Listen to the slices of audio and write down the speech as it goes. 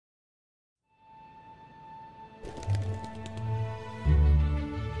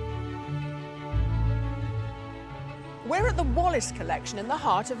We're at the Wallace Collection in the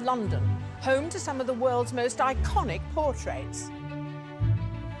heart of London, home to some of the world's most iconic portraits.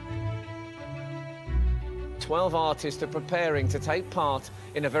 12 artists are preparing to take part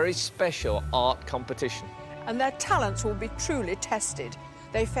in a very special art competition. And their talents will be truly tested.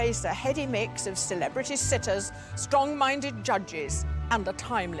 They face a heady mix of celebrity sitters, strong-minded judges, and a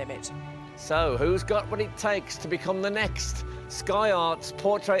time limit. So, who's got what it takes to become the next Sky Arts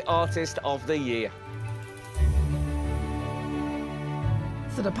Portrait Artist of the Year?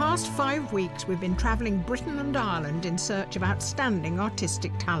 For the past 5 weeks, we've been travelling Britain and Ireland in search of outstanding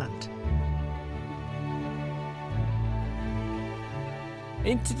artistic talent.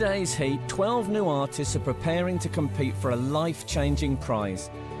 In today's heat, 12 new artists are preparing to compete for a life-changing prize,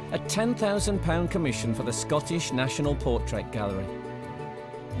 a £10,000 commission for the Scottish National Portrait Gallery.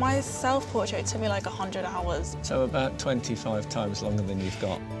 My self-portrait took me like 100 hours. So about 25 times longer than you've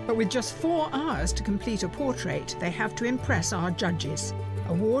got. But with just 4 hours to complete a portrait, they have to impress our judges.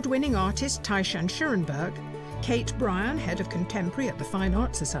 Award-winning artist Tyshan Schurenberg, Kate Bryan, head of Contemporary at the Fine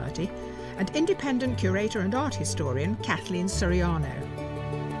Arts Society, and independent curator and art historian Kathleen Soriano.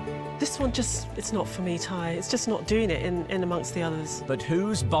 This one it's not for me, Ty. It's just not doing it in amongst the others. But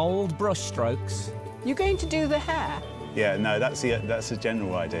whose bold brushstrokes? You're going to do the hair? Yeah, no, that's a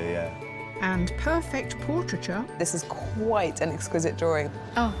general idea, yeah. And perfect portraiture. This is quite an exquisite drawing.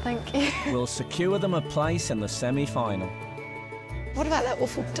 Oh, thank you. Will secure them a place in the semi-final. What about that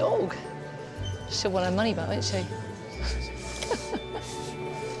awful dog? She'll want her money back, won't she?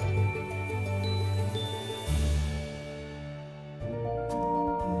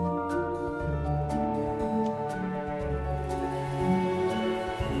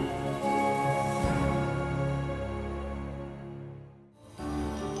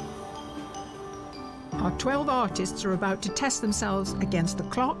 Our 12 artists are about to test themselves against the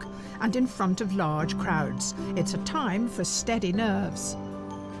clock and in front of large crowds. It's a time for steady nerves.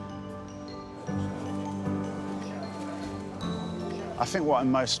 I think what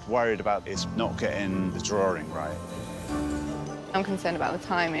I'm most worried about is not getting the drawing right. I'm concerned about the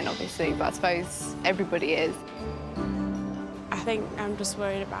timing, obviously, but I suppose everybody is. I think I'm just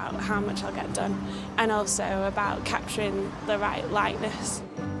worried about how much I'll get done and also about capturing the right likeness.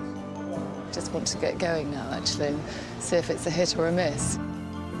 Just want to get going now, actually, and see if it's a hit or a miss.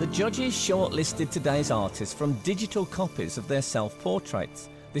 The judges shortlisted today's artists from digital copies of their self-portraits.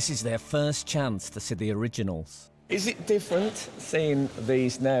 This is their first chance to see the originals. Is it different seeing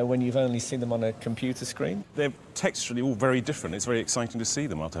these now when you've only seen them on a computer screen? They're texturally all very different. It's very exciting to see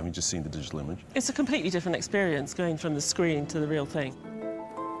them after having just seen the digital image. It's a completely different experience going from the screen to the real thing.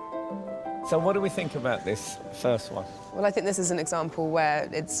 So what do we think about this first one? Well, I think this is an example where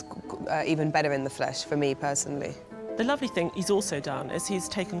it's even better in the flesh, for me personally. The lovely thing he's also done is he's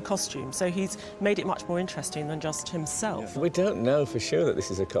taken costume, so he's made it much more interesting than just himself. We don't know for sure that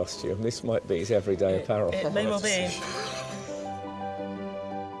this is a costume. This might be his everyday apparel. It may well be.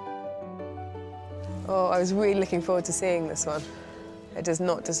 Oh, I was really looking forward to seeing this one. It does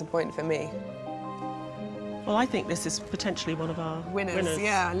not disappoint for me. Well, I think this is potentially one of our winners.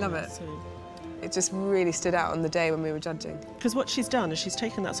 Yeah, I love it. So, it just really stood out on the day when we were judging. because what she's done is she's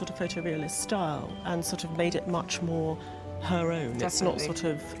taken that sort of photorealist style and sort of made it much more her own. Definitely. It's not sort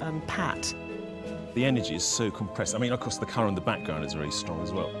of pat. The energy is so compressed. I mean, of course, the colour in the background is very strong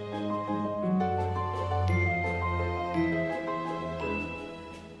as well.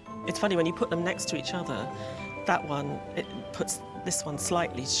 It's funny, when you put them next to each other, that one, it puts this one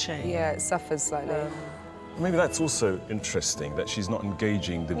slightly to shame. Yeah, it suffers slightly. Maybe that's also interesting, that she's not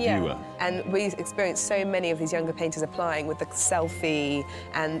engaging the viewer. And we experienced so many of these younger painters applying with the selfie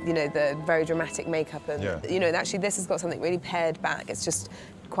and, you know, the very dramatic makeup. And, you know, actually this has got something really pared back. It's just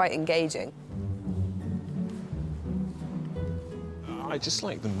quite engaging. I just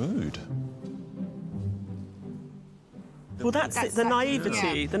like the mood. Well, that's the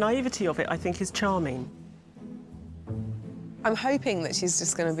naivety. The naivety of it, I think, is charming. I'm hoping that she's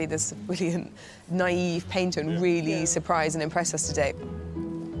just going to be this brilliant, naive painter and really surprise and impress us today.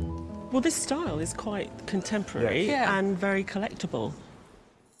 Well, this style is quite contemporary and very collectible.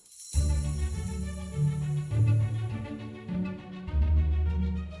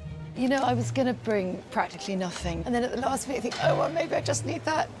 You know, I was going to bring practically nothing. And then at the last minute, I think, oh, well, maybe I just need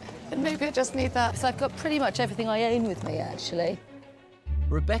that. And maybe I just need that. So I've got pretty much everything I own with me, actually.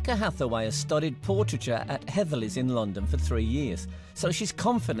 Rebecca Hathaway has studied portraiture at Heatherley's in London for 3 years, so she's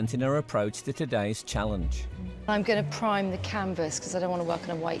confident in her approach to today's challenge. I'm going to prime the canvas because I don't want to work on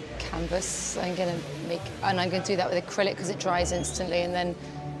a white canvas. I'm going to do that with acrylic because it dries instantly, and then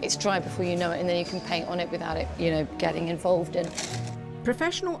it's dry before you know it, and then you can paint on it without it, you know, getting involved in.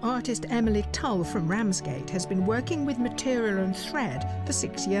 Professional artist Emily Tull from Ramsgate has been working with material and thread for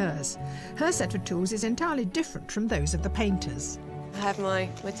 6 years. Her set of tools is entirely different from those of the painters. I have my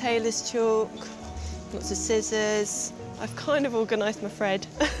tailor's chalk, lots of scissors. I've kind of organised my thread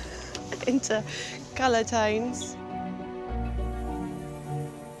into colour tones.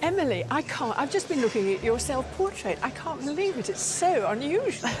 Emily, I've just been looking at your self-portrait. I can't believe it. It's so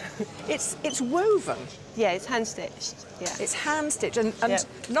unusual. It's woven. Yeah, it's hand-stitched. Yeah. It's hand-stitched and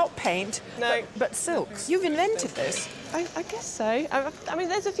not paint, no, but silks. You've invented this. I guess so. I mean,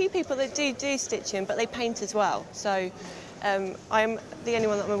 there's a few people that do stitching, but they paint as well. So I'm the only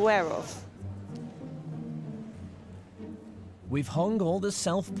one that I'm aware of. We've hung all the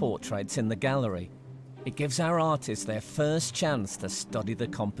self-portraits in the gallery. It gives our artists their first chance to study the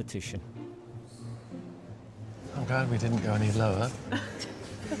competition. I'm glad we didn't go any lower.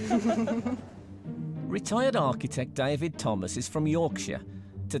 Retired architect David Thomas is from Yorkshire.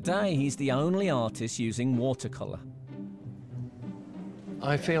 Today, he's the only artist using watercolour.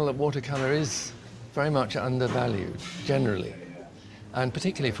 I feel that watercolour is very much undervalued, generally, and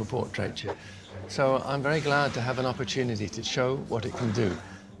particularly for portraiture. So I'm very glad to have an opportunity to show what it can do.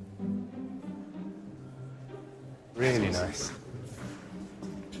 Really nice.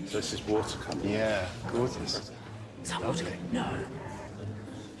 So this is watercolour? Yeah, gorgeous. Is that watercolour? No.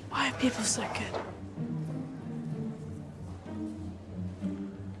 Why are people so good?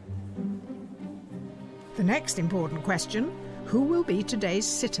 The next important question, who will be today's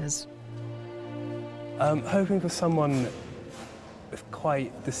sitters? I'm hoping for someone with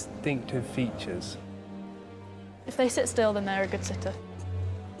quite distinctive features. If they sit still, then they're a good sitter.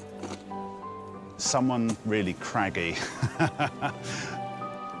 Someone really craggy.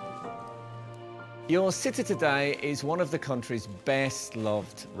 Your sitter today is one of the country's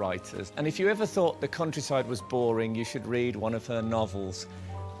best-loved writers. And if you ever thought the countryside was boring, you should read one of her novels.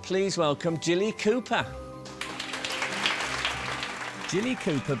 Please welcome Jilly Cooper. Jilly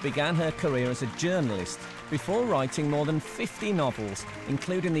Cooper began her career as a journalist before writing more than 50 novels,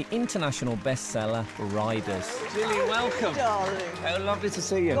 including the international bestseller Riders. Jilly, welcome. Darling. How lovely to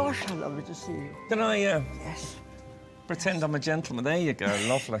see you. Gosh, how lovely to see you. Can I yes. pretend I'm a gentleman? There you go,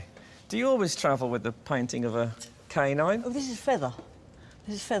 lovely. Do you always travel with the painting of a canine? Oh, this is Feather.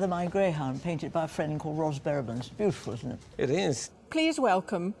 This is Feather, my greyhound, painted by a friend called Ros Berriman. It's beautiful, isn't it? It is. Please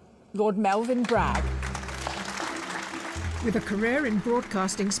welcome Lord Melvyn Bragg. With a career in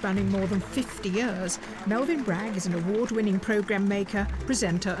broadcasting spanning more than 50 years, Melvyn Bragg is an award-winning programme maker,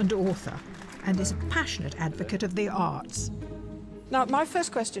 presenter and author, and is a passionate advocate of the arts. Now, my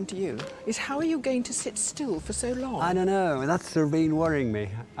first question to you is, how are you going to sit still for so long? I don't know. That's been worrying me.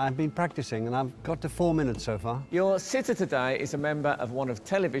 I've been practising, and I've got to 4 minutes so far. Your sitter today is a member of one of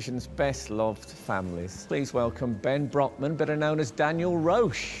television's best-loved families. Please welcome Ben Brockman, better known as Daniel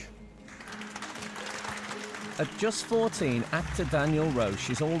Roche. At just 14, actor Daniel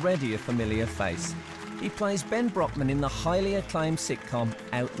Roche is already a familiar face. He plays Ben Brockman in the highly acclaimed sitcom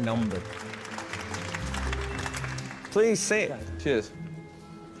Outnumbered. Please sit. Cheers.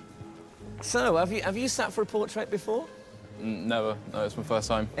 So, have you sat for a portrait before? Never. No, it's my first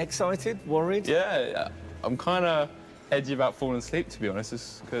time. Excited? Worried? Yeah. I'm kind of edgy about falling asleep, to be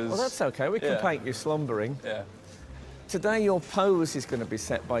honest, because... Well, that's OK. We can paint you slumbering. Yeah. Today, your pose is going to be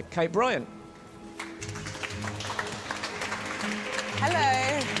set by Kate Bryant. Hello.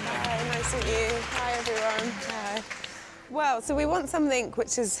 Hi, nice to meet you. Hi, everyone. Hi. Well, so we want something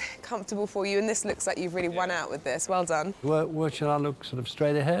which is comfortable for you, and this looks like you've really won out with this. Well done. Where should I look, sort of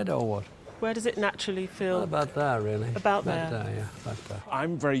straight ahead, or what? Where does it naturally feel? Well, about there, really. About there? Yeah, about there.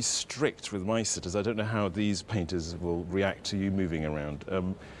 I'm very strict with my sitters. I don't know how these painters will react to you moving around,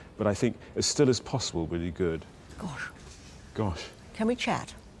 but I think as still as possible will be good. Gosh. Can we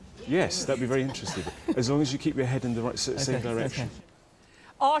chat? Yes, that'd be very interesting. As long as you keep your head in the right same direction. Okay.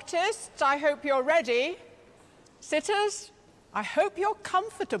 Artists, I hope you're ready. Sitters, I hope you're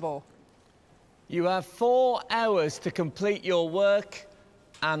comfortable. You have 4 hours to complete your work,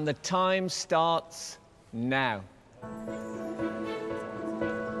 and the time starts now.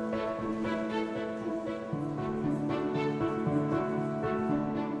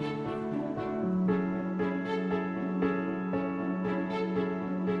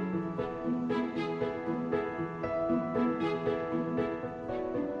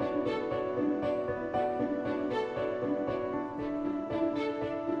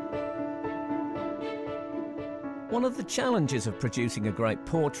 One of the challenges of producing a great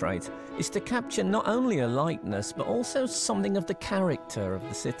portrait is to capture not only a likeness, but also something of the character of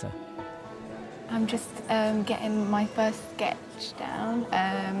the sitter. I'm just getting my first sketch down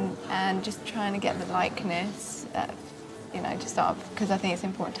and just trying to get the likeness you know, to start off, because I think it's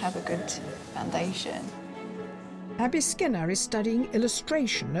important to have a good foundation. Abby Skinner is studying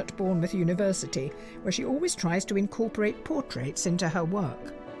illustration at Bournemouth University, where she always tries to incorporate portraits into her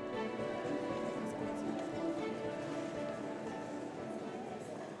work.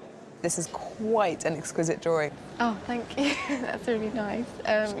 This is quite an exquisite drawing. Oh, thank you. That's really nice.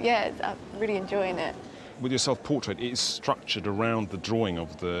 Yeah, I'm really enjoying it. With your self-portrait, it's structured around the drawing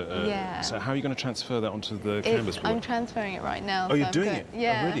of the... Yeah. So how are you going to transfer that onto the canvas board? I'm transferring it right now. Oh, so you're I'm doing going, it?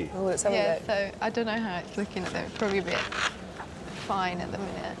 Yeah. Oh, really? Oh, let's have a yeah, look. so I don't know how it's looking at the moment. Probably a bit fine at the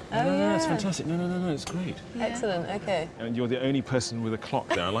minute. No, it's fantastic. No, it's great. Yeah. Excellent, OK. And you're the only person with a clock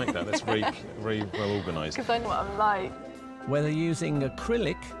there. I like that. That's very, very well organised. Because I know what I'm like. Whether using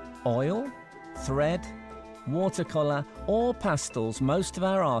acrylic, oil, thread, watercolour or pastels, most of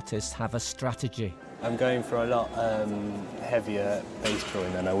our artists have a strategy. I'm going for a lot heavier base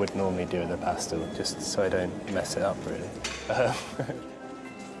drawing than I would normally do with a pastel, just so I don't mess it up, really.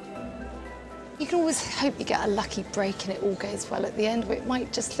 You can always hope you get a lucky break and it all goes well at the end, but it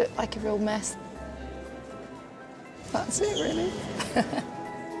might just look like a real mess. That's it, really.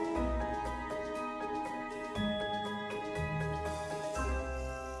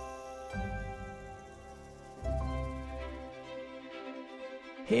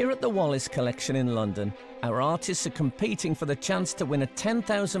 Here at the Wallace Collection in London, our artists are competing for the chance to win a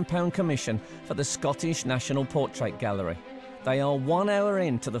 £10,000 commission for the Scottish National Portrait Gallery. They are 1 hour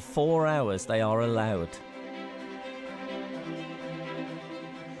into the 4 hours they are allowed.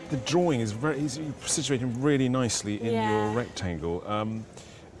 The drawing is he's situated really nicely in your rectangle,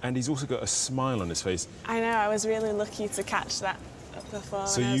 and he's also got a smile on his face. I know, I was really lucky to catch that before.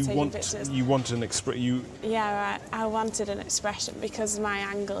 So when I was taking pictures. you want an expression. Yeah, right. I wanted an expression because my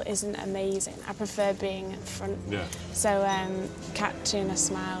angle isn't amazing. I prefer being in front. Yeah. So catching a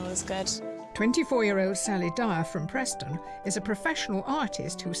smile was good. 24-year-old Sally Dyer from Preston is a professional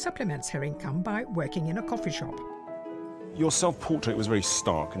artist who supplements her income by working in a coffee shop. Your self-portrait was very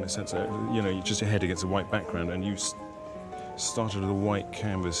stark in the sense that, you know, you just your head against a white background, and you started with a white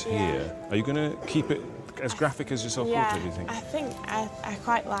canvas here. Are you going to keep it as graphic as your self-portrait, do you think? I think I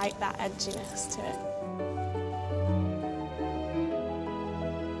quite like that edginess to it.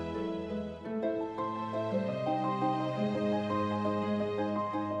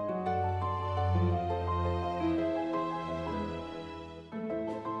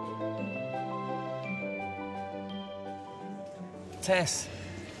 Tess.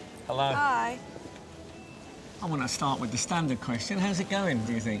 Hello. Hi. I want to start with the standard question. How's it going,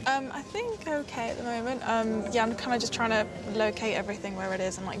 do you think? I think okay at the moment. Yeah, I'm kind of just trying to locate everything where it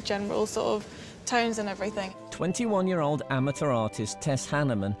is and like general sort of tones and everything. 21-year-old amateur artist Tess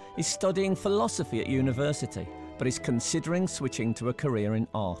Hanneman is studying philosophy at university, but is considering switching to a career in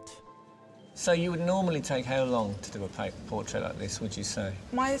art. So you would normally take how long to do a portrait like this, would you say?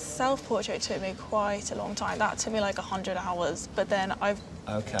 My self-portrait took me quite a long time. That took me like 100 hours, but then I've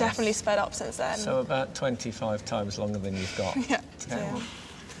definitely sped up since then. So about 25 times longer than you've got. Yeah.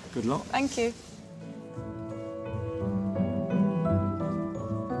 Good luck. Thank you.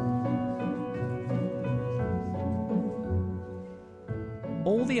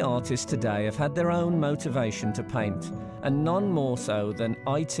 All the artists today have had their own motivation to paint, and none more so than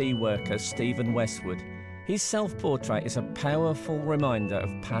IT worker Stephen Westwood. His self-portrait is a powerful reminder of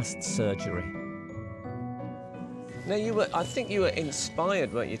past surgery. Now, I think you were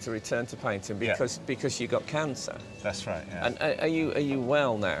inspired, weren't you, to return to painting because you got cancer? That's right, yeah. And are you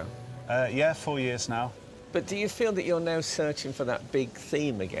well now? Yeah, 4 years now. But do you feel that you're now searching for that big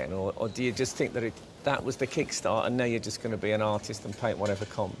theme again, or do you just think that that was the kickstart and now you're just going to be an artist and paint whatever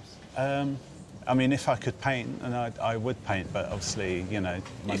comes? I mean, if I could paint, and I would paint, but obviously, you know...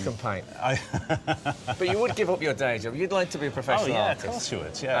 You can paint. But you would give up your day job. You'd like to be a professional artist. Of course you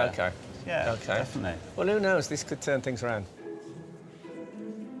would, yeah. OK. Yeah, definitely. Well, who knows? This could turn things around.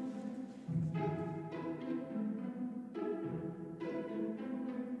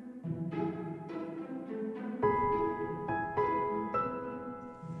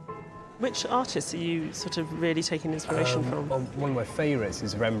 Which artists are you sort of really taking inspiration from? Well, one of my favourites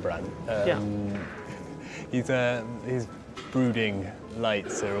is Rembrandt. His brooding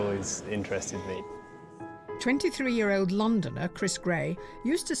lights are always interested me. 23-year-old Londoner Chris Gray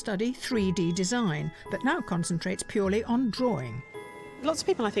used to study 3D design, but now concentrates purely on drawing. Lots of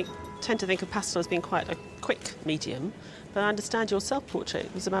people, I think, tend to think of pastel as being quite a quick medium, but I understand your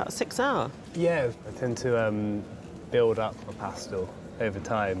self-portrait was about 6 hours. Yeah, I tend to build up a pastel over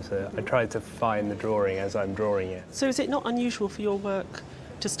time, so I try to find the drawing as I'm drawing it. So is it not unusual for your work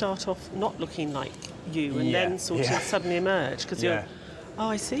to start off not looking like you and then sort of suddenly emerge? Because Oh,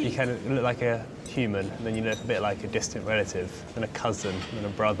 I see. You kind of look like a human, and then you look a bit like a distant relative, then a cousin, then a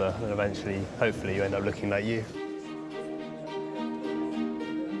brother, and then eventually, hopefully, you end up looking like you.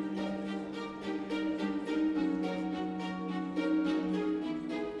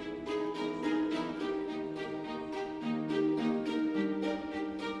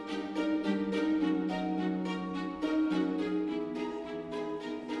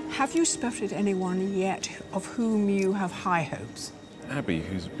 Have you spotted anyone yet of whom you have high hopes? Abby,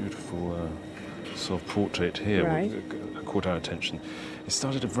 who's a beautiful self-portrait here, Right. caught our attention. It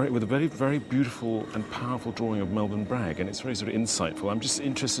started with a very, very beautiful and powerful drawing of Melvyn Bragg, and it's very sort of insightful. I'm just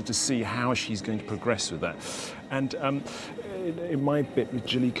interested to see how she's going to progress with that. And in my bit with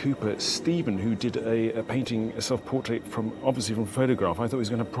Jilly Cooper, Stephen, who did a painting, a self-portrait obviously from photograph, I thought he was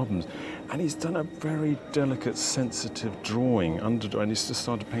going to have problems. And he's done a very delicate, sensitive drawing, and he's just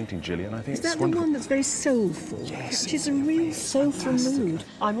started painting Jilly, and I think Is it's that wonderful. the one that's very soulful? Yes. Which is a real soulful mood.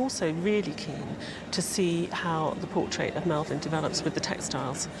 I'm also really keen to see how the portrait of Melvyn develops with the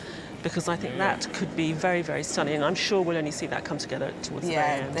textiles, because I think that could be very, very stunning. I'm sure we'll only see that come together towards the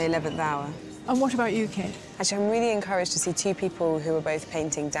very end. the 11th hour. And what about you, Kate? Actually, I'm really encouraged to see two people who are both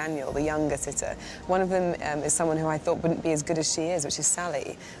painting Daniel, the younger sitter. One of them is someone who I thought wouldn't be as good as she is, which is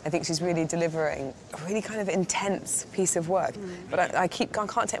Sally. I think she's really delivering a really kind of intense piece of work. But I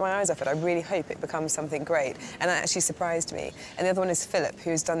can't take my eyes off it. I really hope it becomes something great. And that actually surprised me. And the other one is Philip,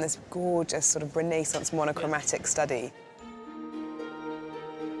 who's done this gorgeous sort of Renaissance monochromatic study.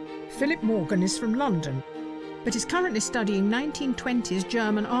 Philip Morgan is from London, but is currently studying 1920s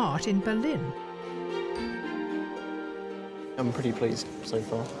German art in Berlin. I'm pretty pleased so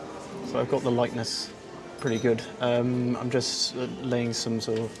far. So I've got the likeness pretty good. I'm just laying some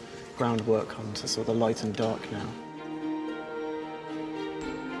sort of groundwork onto sort of the light and dark now.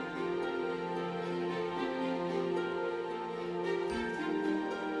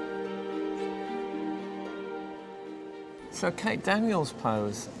 So Kate, Daniel's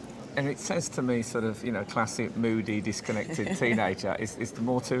pose, and it says to me sort of, you know, classic, moody, disconnected teenager. Is there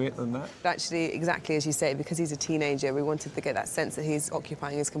more to it than that? Actually, exactly as you say, because he's a teenager, we wanted to get that sense that he's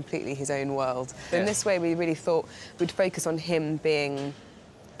occupying completely his own world. But in this way, we really thought we'd focus on him being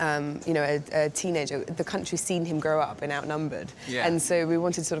you know, a teenager. The country's seen him grow up and outnumbered. Yeah. And so we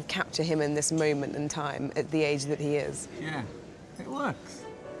wanted to sort of capture him in this moment in time at the age that he is. Yeah, it works.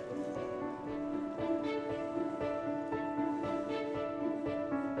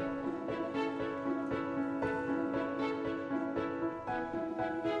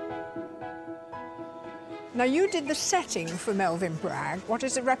 Now, you did the setting for Melvyn Bragg. What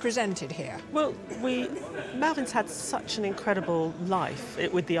is it represented here? Well, Melvyn's had such an incredible life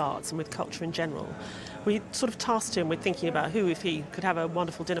with the arts and with culture in general. We sort of tasked him with thinking about who, if he could have a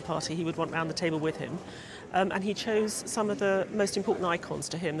wonderful dinner party, he would want round the table with him. And he chose some of the most important icons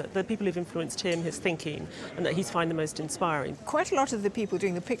to him, the people who've influenced him, his thinking, and that he's found the most inspiring. Quite a lot of the people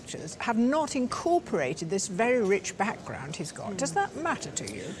doing the pictures have not incorporated this very rich background he's got. Does that matter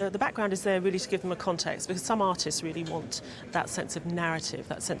to you? The background is there really to give them a context, because some artists really want that sense of narrative,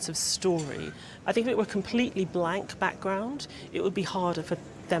 that sense of story. I think if it were a completely blank background, it would be harder for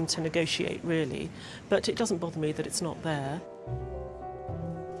them to negotiate, really. But it doesn't bother me that it's not there.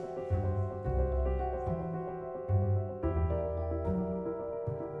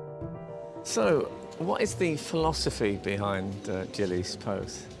 So, what is the philosophy behind Jilly's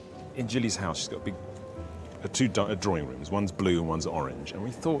pose? In Jilly's house, she's got two drawing rooms. One's blue and one's orange. And we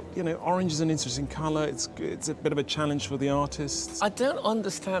thought, you know, orange is an interesting colour. It's a bit of a challenge for the artists. I don't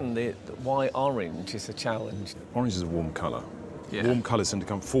understand why orange is a challenge. Orange is a warm colour. Yeah. Warm colours tend to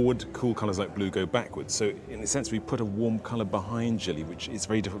come forward, cool colours like blue go backwards. So, in a sense, we put a warm colour behind Jilly, which is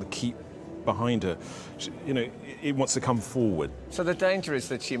very difficult to keep behind her. You know, it wants to come forward. So the danger is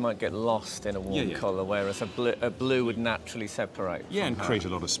that she might get lost in a warm colour, whereas a blue would naturally separate. Yeah, from and her. create a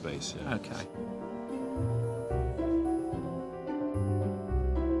lot of space. Yeah. Okay.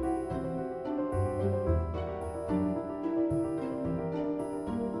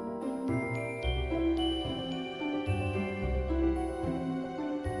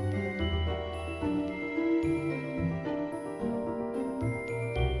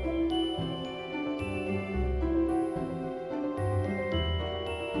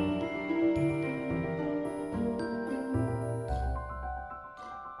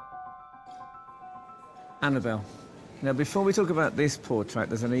 Annabelle, now before we talk about this portrait,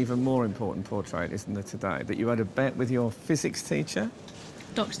 there's an even more important portrait, isn't there, today? That you had a bet with your physics teacher?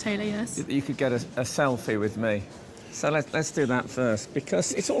 Dr. Taylor, yes. That you could get a selfie with me. So let's do that first,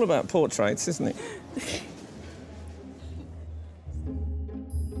 because it's all about portraits, isn't it?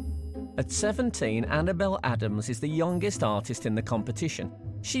 At 17, Annabelle Adams is the youngest artist in the competition.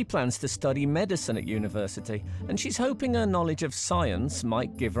 She plans to study medicine at university, and she's hoping her knowledge of science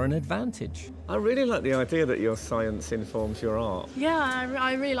might give her an advantage. I really like the idea that your science informs your art. Yeah,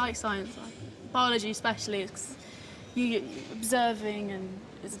 I really like science. Biology especially, because you're observing and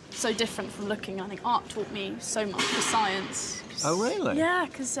it's so different from looking. I think art taught me so much for science. Oh, really? Yeah,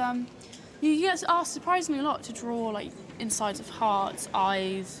 because you get asked surprisingly a lot to draw, like, insides of hearts,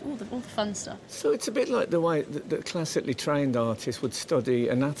 eyes, all the fun stuff. So it's a bit like the way that classically trained artists would study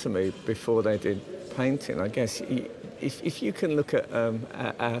anatomy before they did painting. I guess if you can look at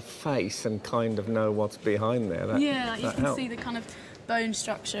a face and kind of know what's behind there, that you can helps. see the kind of bone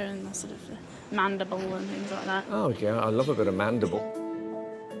structure and the sort of mandible and things like that. Oh, yeah, I love a bit of mandible.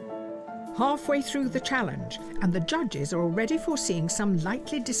 Halfway through the challenge, and the judges are already foreseeing some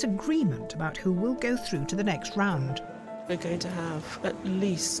likely disagreement about who will go through to the next round. We're going to have at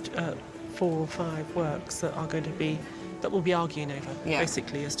least 4 or 5 works that we'll be arguing over,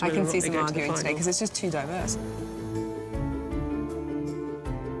 basically, as to I whether can or see not they some go to the arguing today final. because it's just too diverse.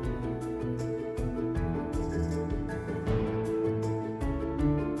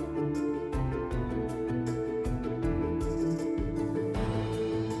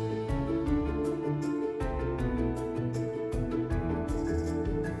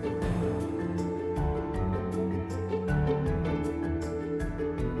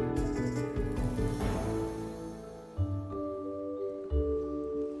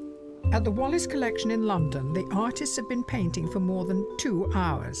 At the Wallace Collection in London, the artists have been painting for more than 2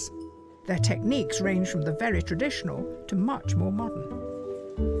 hours. Their techniques range from the very traditional to much more modern.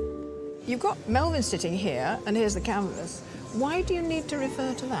 You've got Melvyn sitting here, and here's the canvas. Why do you need to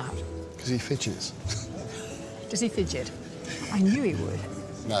refer to that? Because he fidgets. Does he fidget? I knew he would.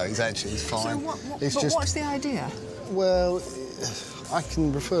 No, he's fine. So what's the idea? Well, I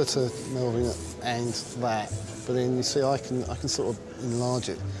can refer to Melvyn and that, but then you see I can sort of enlarge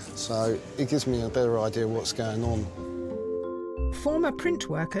it, so it gives me a better idea of what's going on. Former print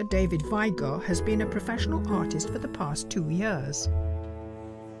worker David Vigo has been a professional artist for the past 2 years.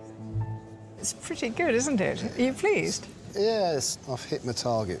 It's pretty good, isn't it? Are you pleased? Yes, I've hit my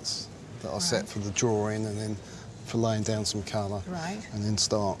targets that I set for the drawing and then for laying down some colour. Right. And then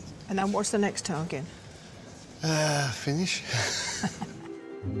start. And then what's the next target? Finish.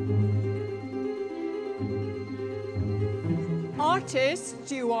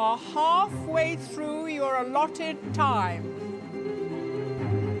 Artists, you are halfway through your allotted time.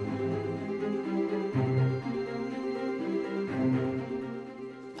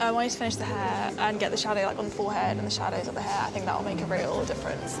 I want you to finish the hair and get the shadow like on the forehead and the shadows of the hair. I think that will make a real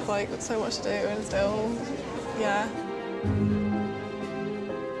difference. Like, there's so much to do and still, yeah.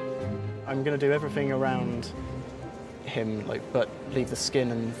 I'm going to do everything around him, but leave the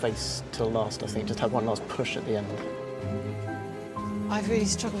skin and face till last, I think. Just have one last push at the end. I've really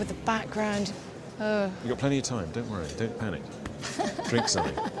struggled with the background. You've got plenty of time, don't worry, don't panic. Drink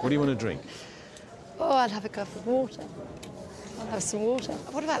something. What do you want to drink? Oh, I'd have a cup of water. I'll have some water.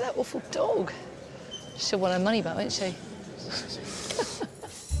 What about that awful dog? She'll want her money back, won't she?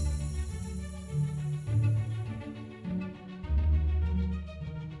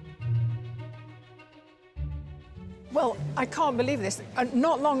 Well, I can't believe this.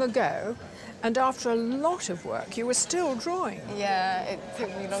 Not long ago, and after a lot of work, you were still drawing. Yeah, it took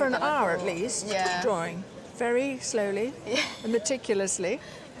me longer For an than I hour thought. at least, Yeah. drawing. Very slowly and meticulously.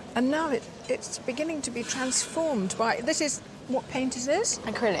 And now it's beginning to be transformed by... This is... What paint is this?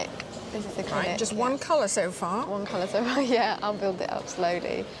 Acrylic. This is acrylic. Right, just one colour so far? One colour so far, yeah. I'll build it up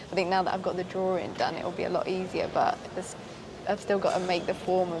slowly. I think now that I've got the drawing done, it'll be a lot easier, but I've still got to make the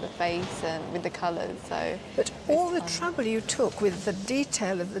form of the face and with the colours, so... But all the trouble you took with the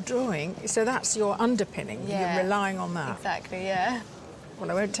detail of the drawing, so that's your underpinning. Yeah. You're relying on that. Exactly, yeah. Well,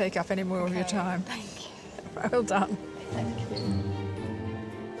 I won't take up any more of your time. Thank you. Well done. Thank you.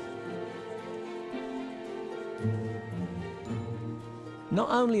 Not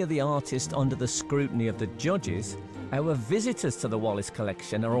only are the artists under the scrutiny of the judges, our visitors to the Wallace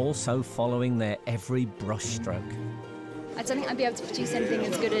Collection are also following their every brushstroke. I don't think I'd be able to produce anything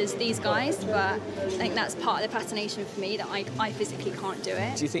as good as these guys, but I think that's part of the fascination for me, that I physically can't do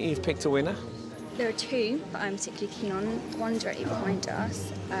it. Do you think you've picked a winner? There are 2 that I'm particularly keen on. One directly behind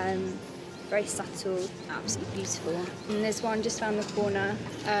us, very subtle, absolutely beautiful. And there's one just around the corner,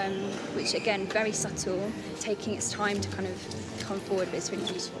 which again, very subtle, taking its time to kind of come forward, but it's really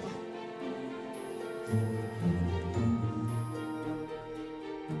beautiful.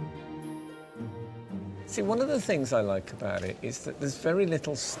 See, one of the things I like about it is that there's very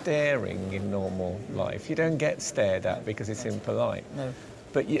little staring in normal life. You don't get stared at because it's impolite. No.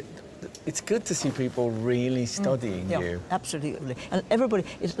 But It's good to see people really studying you. Absolutely. And everybody,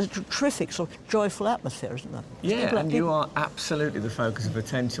 it's a terrific sort of joyful atmosphere, isn't there? Yeah, and you are absolutely the focus of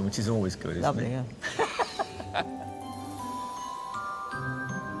attention, which is always good, isn't Lovely, it? yeah.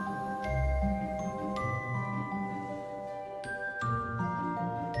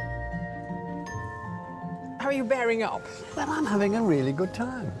 How are you bearing up? Well, I'm having a really good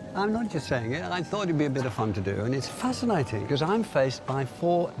time. I'm not just saying it. I thought it'd be a bit of fun to do, and it's fascinating because I'm faced by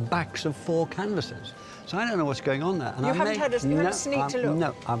 4 backs of 4 canvases. So I don't know what's going on there. And You haven't sneaked to look?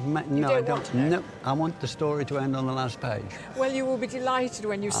 No, I don't. No, I want the story to end on the last page. Well, you will be delighted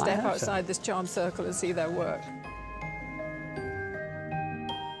when you step outside this charm circle and see their work.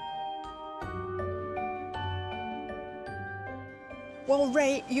 Well,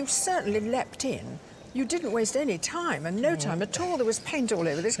 Ray, you certainly leapt in. You didn't waste any time, and no time at all. There was paint all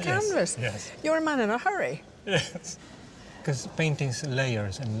over this canvas. Yes. You're a man in a hurry. Yes. Because painting's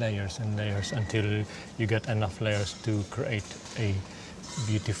layers and layers and layers until you get enough layers to create a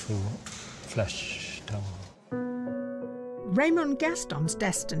beautiful flesh tone. Raymond Gaston's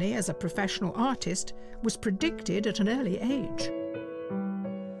destiny as a professional artist was predicted at an early age.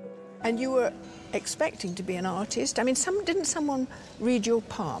 And you were expecting to be an artist? I mean, didn't someone read your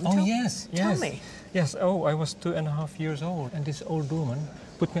palm? Oh, yes, yes. Tell me. Yes, oh, I was 2.5 years old, and this old woman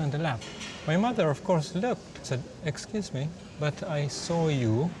put me on the lap. My mother, of course, looked, said, "Excuse me, but I saw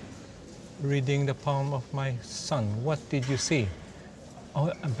you reading the palm of my son. What did you see?"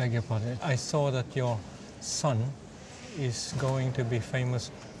 "Oh, I beg your pardon. I saw that your son is going to be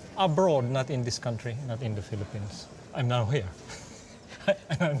famous abroad, not in this country, not in the Philippines. I'm now here."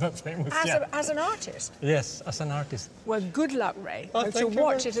 I'm not famous yet. As an artist? Yes, as an artist. Well, good luck, Ray. Oh, and to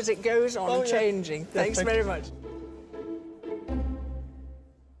watch it as it goes on changing. Yes, Thanks very much.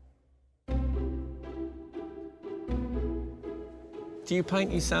 Do you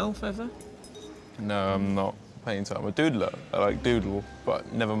paint yourself ever? No, I'm not a painter. I'm a doodler. I like doodle,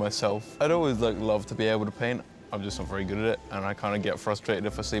 but never myself. I'd always love to be able to paint. I'm just not very good at it, and I kind of get frustrated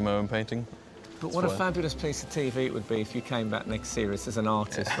if I see my own painting. But what a fabulous piece of TV it would be if you came back next series as an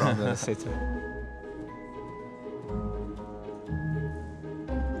artist rather than a sitter.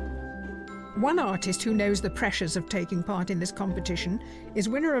 One artist who knows the pressures of taking part in this competition is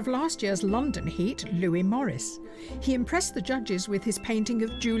winner of last year's London Heat, Louis Morris. He impressed the judges with his painting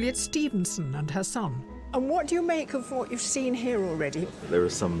of Juliet Stevenson and her son. And what do you make of what you've seen here already? There are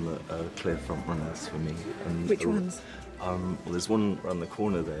some that are clear front runners for me. And which ones? Well, there's one around the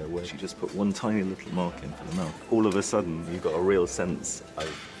corner there where she just put one tiny little mark in for the mouth. All of a sudden, you got a real sense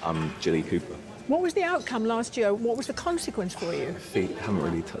of Jilly Cooper. What was the outcome last year? What was the consequence for you? Feet haven't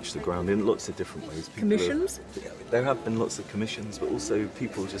really touched the ground in lots of different ways. Commissions? There have been lots of commissions, but also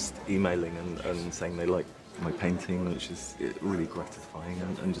people just emailing and saying they like my painting, which is really gratifying,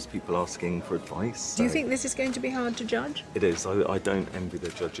 and just people asking for advice. Do you think this is going to be hard to judge? It is. I don't envy the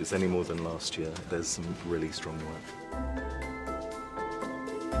judges any more than last year. There's some really strong work.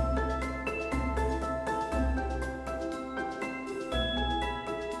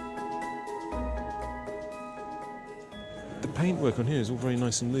 The paintwork on here is all very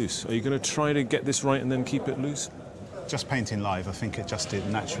nice and loose. Are you going to try to get this right and then keep it loose? Just painting live, I think it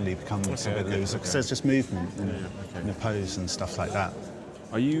naturally becomes a bit looser because there's just movement in the pose and stuff like that.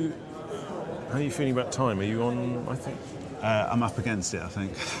 How are you feeling about time? Are you on, I think? I'm up against it, I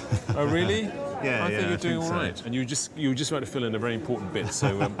think. Oh, really? Yeah, I think you're doing all so. right. And you were just about to fill in a very important bit,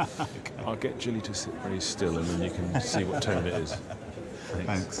 so I'll get Jilly to sit very still and then you can see what tone it is.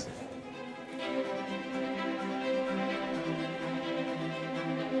 Thanks.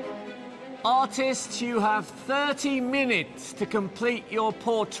 Artists, you have 30 minutes to complete your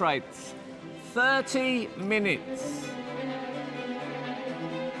portraits. 30 minutes.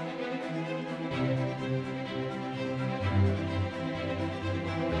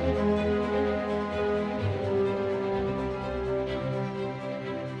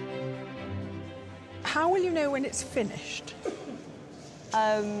 How will you know when it's finished?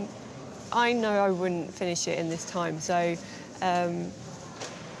 I know I wouldn't finish it in this time, so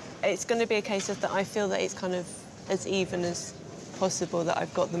it's going to be a case of that I feel that it's kind of as even as possible, that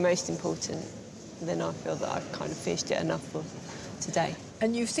I've got the most important, and then I feel that I've kind of finished it enough for today.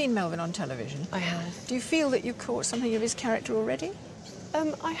 And you've seen Melvyn on television? I have. Do you feel that you caught something of his character already?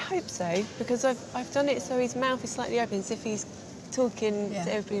 I hope so, because I've done it so his mouth is slightly open, as if he's talking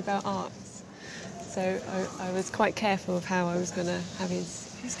to everybody about arts. So I was quite careful of how I was going to have his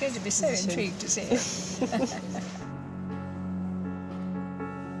He's going to be so intrigued to see it.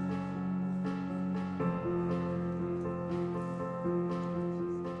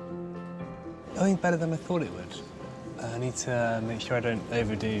 Going better than I thought it would. I need to make sure I don't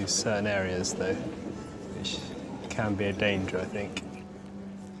overdo certain areas, though, which can be a danger, I think.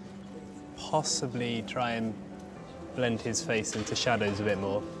 Possibly try and blend his face into shadows a bit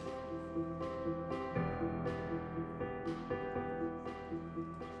more.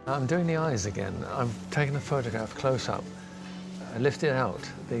 I'm doing the eyes again. I've taken a photograph close up. I lifted out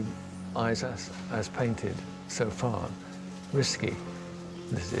the eyes as painted so far. Risky,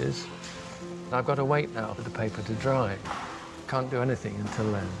 this is. I've got to wait now for the paper to dry. Can't do anything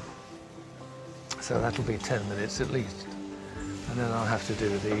until then. So that'll be 10 minutes at least. And then I'll have to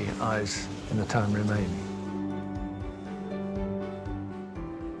do the eyes in the time remaining.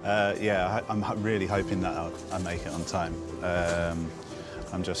 Yeah, I'm really hoping that I make it on time.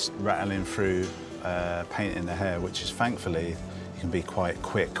 I'm just rattling through painting the hair, which is thankfully you can be quite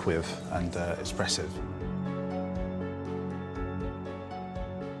quick with and expressive.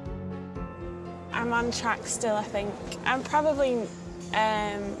 I'm on track still, I think. I'm probably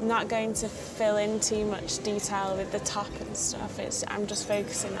not going to fill in too much detail with the top and stuff. I'm just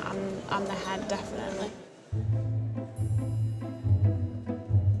focusing on the head, definitely.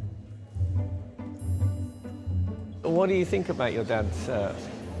 What do you think about your dad's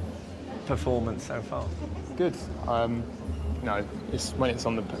performance so far? Good. No, when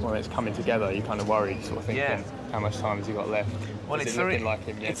it's coming together, you're kind of worried, sort of thinking, how much time has he got left? Well,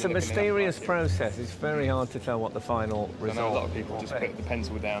 it's a mysterious process. It's very hard to tell what the final result. I know a lot of people just put the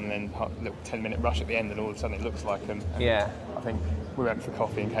pencil down and then a little 10-minute rush at the end, and all of a sudden it looks like him. And yeah. I think we went for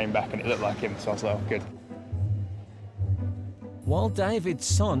coffee and came back, and it looked like him. So I was like, oh, good. While David's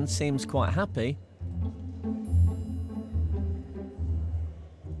son seems quite happy,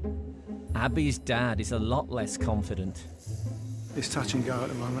 Abby's dad is a lot less confident. It's touch and go at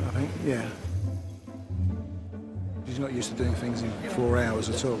the moment, I think, yeah. She's not used to doing things in 4 hours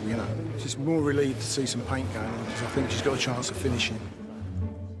at all, you know. She's more relieved to see some paint going on, because I think she's got a chance of finishing.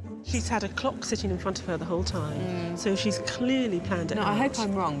 She's had a clock sitting in front of her the whole time, so she's clearly planned it out. I hope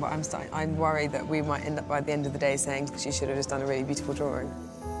I'm wrong, but I'm worried that we might end up by the end of the day saying she should have just done a really beautiful drawing.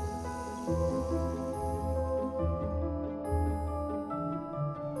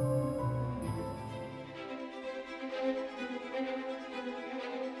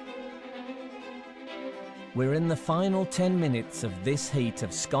 We're in the final 10 minutes of this heat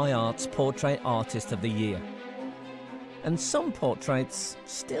of Sky Art's Portrait Artist of the Year. And some portraits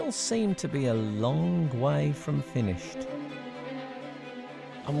still seem to be a long way from finished.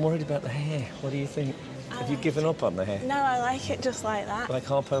 I'm worried about the hair. What do you think? Have you given up on the hair? No, I like it just like that. Like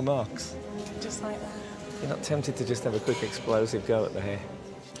Harpo Marx? Just like that. You're not tempted to just have a quick explosive go at the hair?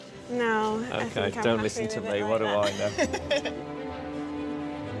 No, okay, I think I'm don't listen happy to with me. it What like do I know?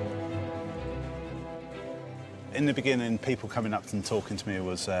 In the beginning, people coming up and talking to me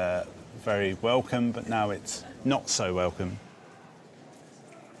was very welcome, but now it's not so welcome.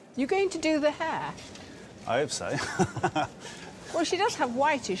 You're going to do the hair? I hope so. Well, she does have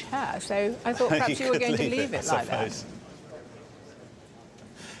whitish hair, so I thought perhaps you were going to leave it like that.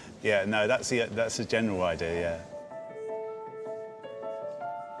 Yeah, no, that's the general idea, yeah.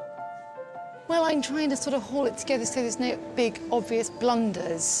 Well, I'm trying to sort of haul it together so there's no big, obvious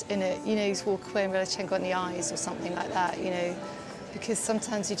blunders in it. You know, you walk away and realise you haven't got any eyes or something like that, you know, because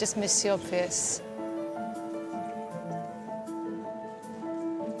sometimes you just miss the obvious.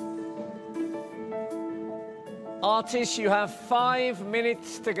 Artists, you have 5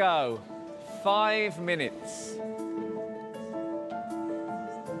 minutes to go. 5 minutes.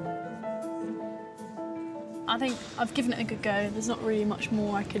 I think I've given it a good go. There's not really much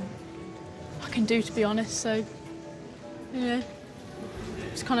more I can do, to be honest, so, yeah.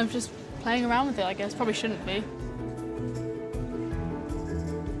 It's kind of just playing around with it, I guess. Probably shouldn't be.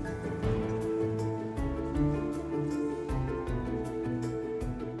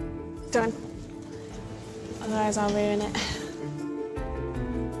 Done. Otherwise I'll ruin it.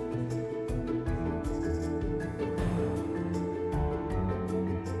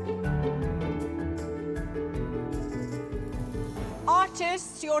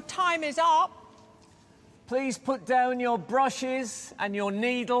 Artists, your time is up. Please put down your brushes and your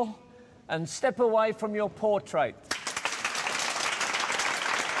needle and step away from your portrait.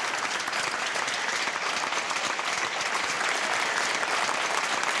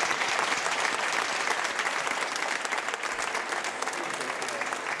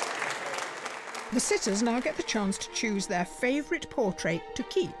 The sitters now get the chance to choose their favourite portrait to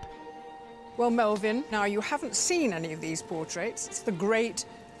keep. Well, Melvyn, now you haven't seen any of these portraits. It's the great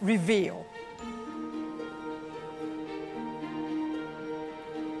reveal.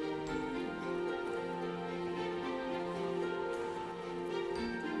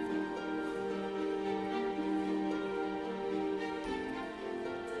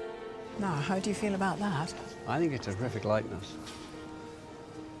 Now, how do you feel about that? I think it's a terrific likeness.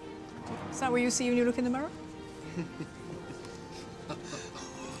 Is that what you see when you look in the mirror?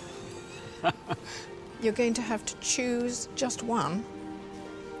 You're going to have to choose just one.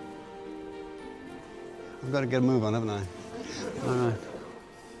 I've got to get a move on, haven't I? All right.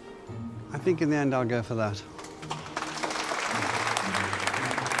 I think in the end I'll go for that.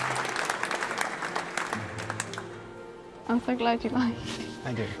 I'm so glad you like it.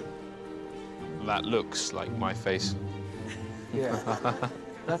 Thank you. That looks like my face. Yeah.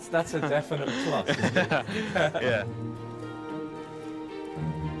 That's a definite plus, isn't it? Yeah.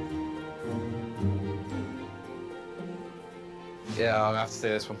 Yeah, I'll have to do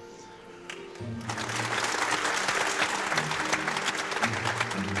this one.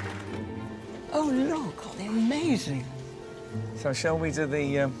 Oh, look, oh, they're amazing. So shall we do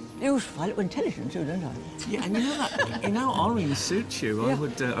the... Useful, I look intelligent too, don't I? Yeah, and you know that, you know, orange suits you.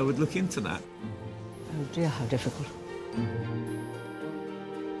 Yeah. I would look into that. Oh dear, how difficult.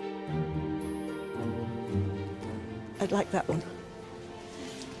 I'd like that one.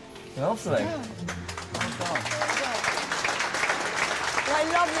 Lovely. Yeah. I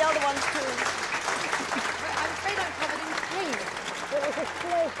love the other ones too. I'm afraid I'm covered in paint. It was a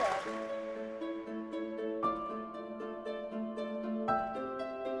pleasure.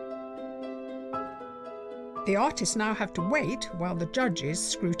 The artists now have to wait while the judges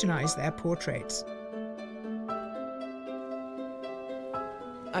scrutinise their portraits.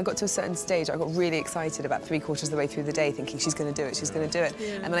 I got to a certain stage, I got really excited about 3/4 of the way through the day, thinking she's going to do it, she's going to do it.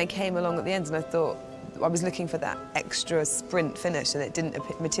 Yeah. And then I came along at the end and I thought, I was looking for that extra sprint finish and it didn't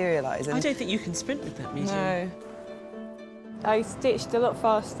materialise. I don't think you can sprint with that medium. No. I stitched a lot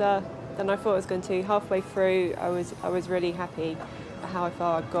faster than I thought I was going to. Halfway through, I was really happy at how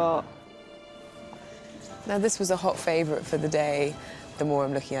far I got. Now, this was a hot favourite for the day. The more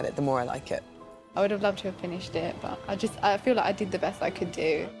I'm looking at it, the more I like it. I would have loved to have finished it, but I feel like I did the best I could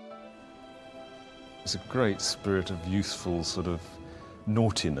do. It's a great spirit of youthful sort of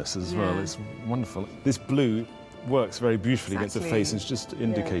naughtiness as well. It's wonderful. This blue works very beautifully against the face and it's just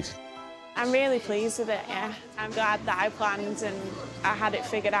indicated. I'm really pleased with it, yeah. I'm glad that I planned and I had it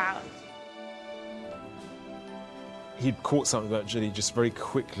figured out. He'd caught something about Jilly just very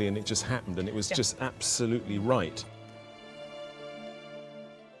quickly and it just happened and it was just absolutely right.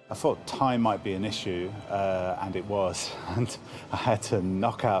 I thought time might be an issue, and it was. And I had to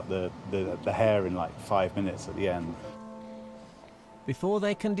knock out the hair in like 5 minutes at the end. Before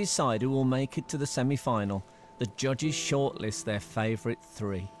they can decide who will make it to the semi-final, the judges shortlist their favourite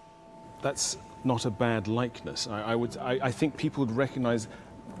 3. That's not a bad likeness. I think people would recognise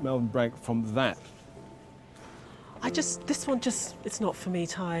Melvyn Bragg from that. This one it's not for me,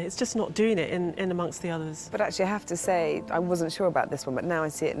 Ty. It's just not doing it in amongst the others. But actually, I have to say, I wasn't sure about this one, but now I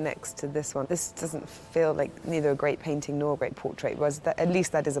see it next to this one. This doesn't feel like neither a great painting nor a great portrait, whereas at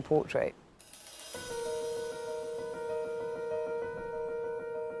least that is a portrait.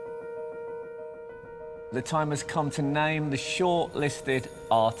 The time has come to name the shortlisted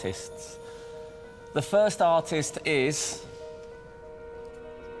artists. The first artist is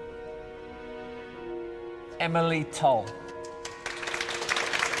Emily Toll.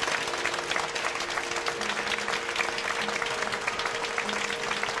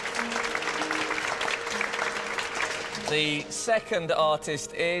 The second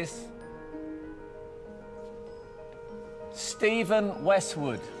artist is Stephen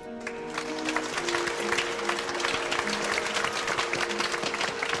Westwood.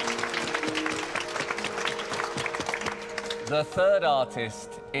 The third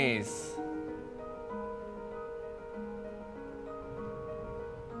artist is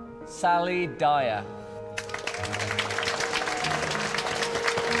Sally Dyer.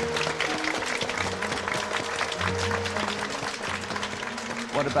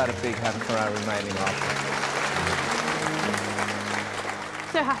 What about a big hand for our remaining artists?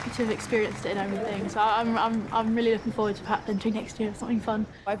 So happy to have experienced it and everything. So I'm really looking forward to perhaps entering next year, something fun.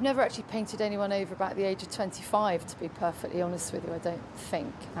 I've never actually painted anyone over about the age of 25, to be perfectly honest with you, I don't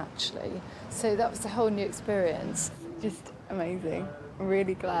think, actually. So that was a whole new experience. Just amazing. I'm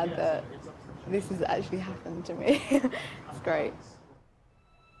really glad that this has actually happened to me. It's great.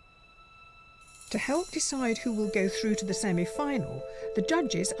 To help decide who will go through to the semi-final, the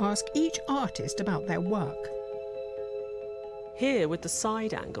judges ask each artist about their work. Here, with the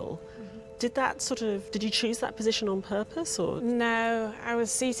side angle, did you choose that position on purpose, or? No, I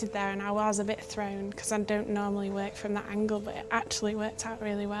was seated there and I was a bit thrown because I don't normally work from that angle, but it actually worked out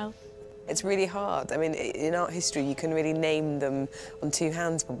really well. It's really hard. I mean, in art history, you can really name them on two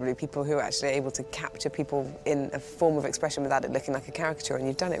hands, probably, people who are actually able to capture people in a form of expression without it looking like a caricature, and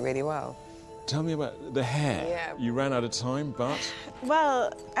you've done it really well. Tell me about the hair. Yeah. You ran out of time, but...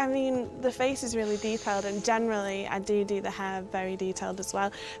 Well, I mean, the face is really detailed, and generally I do the hair very detailed as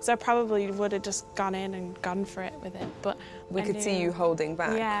well. So I probably would have just gone in and gone for it with it, but... We could see you holding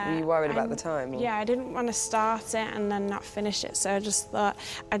back. Yeah. Were you worried about the time? Or? Yeah, I didn't want to start it and then not finish it, so I just thought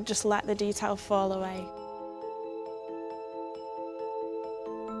I'd just let the detail fall away.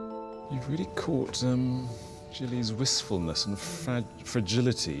 You've really caught Jilly's wistfulness and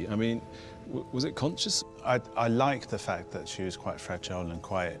fragility. I mean, was it conscious? I liked the fact that she was quite fragile and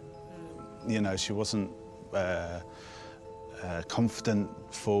quite, you know, she wasn't confident,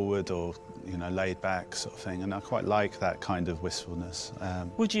 forward or, you know, laid back sort of thing, and I quite like that kind of wistfulness.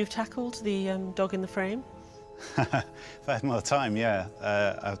 Would you have tackled the dog in the frame? If I had more time, yeah.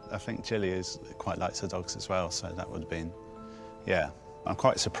 I think Jilly quite likes her dogs as well, so that would have been, yeah. I'm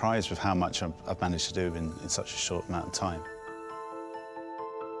quite surprised with how much I've managed to do in such a short amount of time.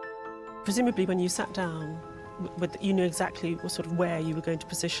 Presumably when you sat down, you knew exactly sort of where you were going to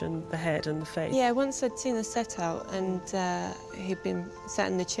position the head and the face. Yeah, once I'd seen the set out and he'd been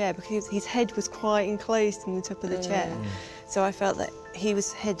sat in the chair, because his head was quite enclosed in the top of the chair. So I felt that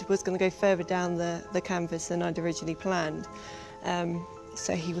his head was going to go further down the canvas than I'd originally planned.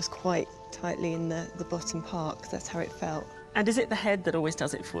 So he was quite tightly in the bottom part, 'cause that's how it felt. And is it the head that always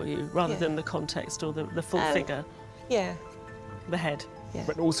does it for you, rather than the context or the full figure? Yeah. The head. Yeah.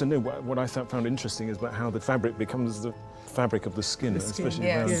 But also, no, what I found interesting is about how the fabric becomes the fabric of the skin,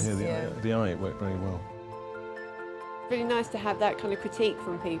 especially around here, the eye, it worked very well. Really nice to have that kind of critique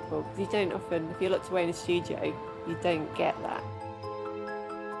from people, because you don't often, if you're locked away in a studio, you don't get that.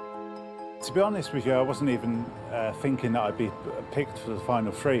 To be honest with you, I wasn't even thinking that I'd be picked for the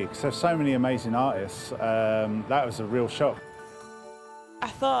final three, because there's so many amazing artists. That was a real shock. I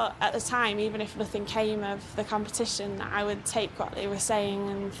thought at the time, even if nothing came of the competition, that I would take what they were saying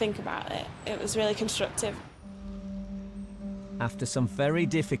and think about it. It was really constructive. After some very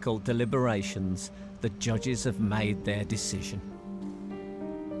difficult deliberations, the judges have made their decision.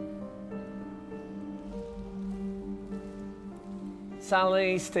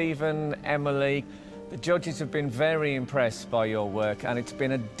 Sally, Stephen, Emily, the judges have been very impressed by your work, and it's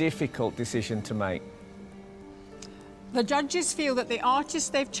been a difficult decision to make. The judges feel that the artists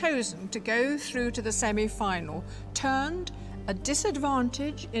they've chosen to go through to the semi-final turned a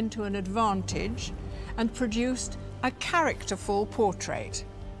disadvantage into an advantage and produced a characterful portrait.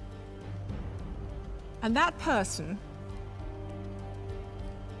 And that person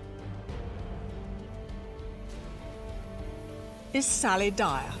is Sally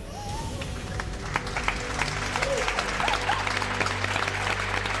Dyer.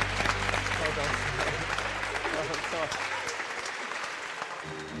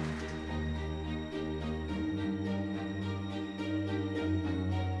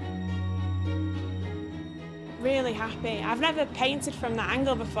 Really happy. I've never painted from that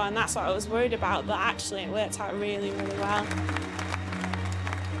angle before, and that's what I was worried about, but actually it worked out really, really well.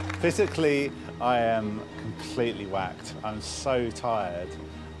 Physically, I am completely whacked. I'm so tired.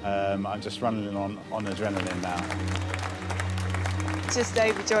 I'm just running on adrenaline now. Just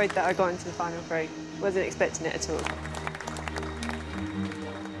overjoyed that I got into the final three. Wasn't expecting it at all.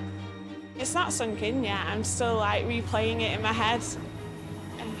 It's not sunk in yet. I'm still like replaying it in my head.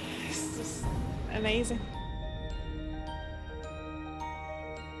 It's just amazing.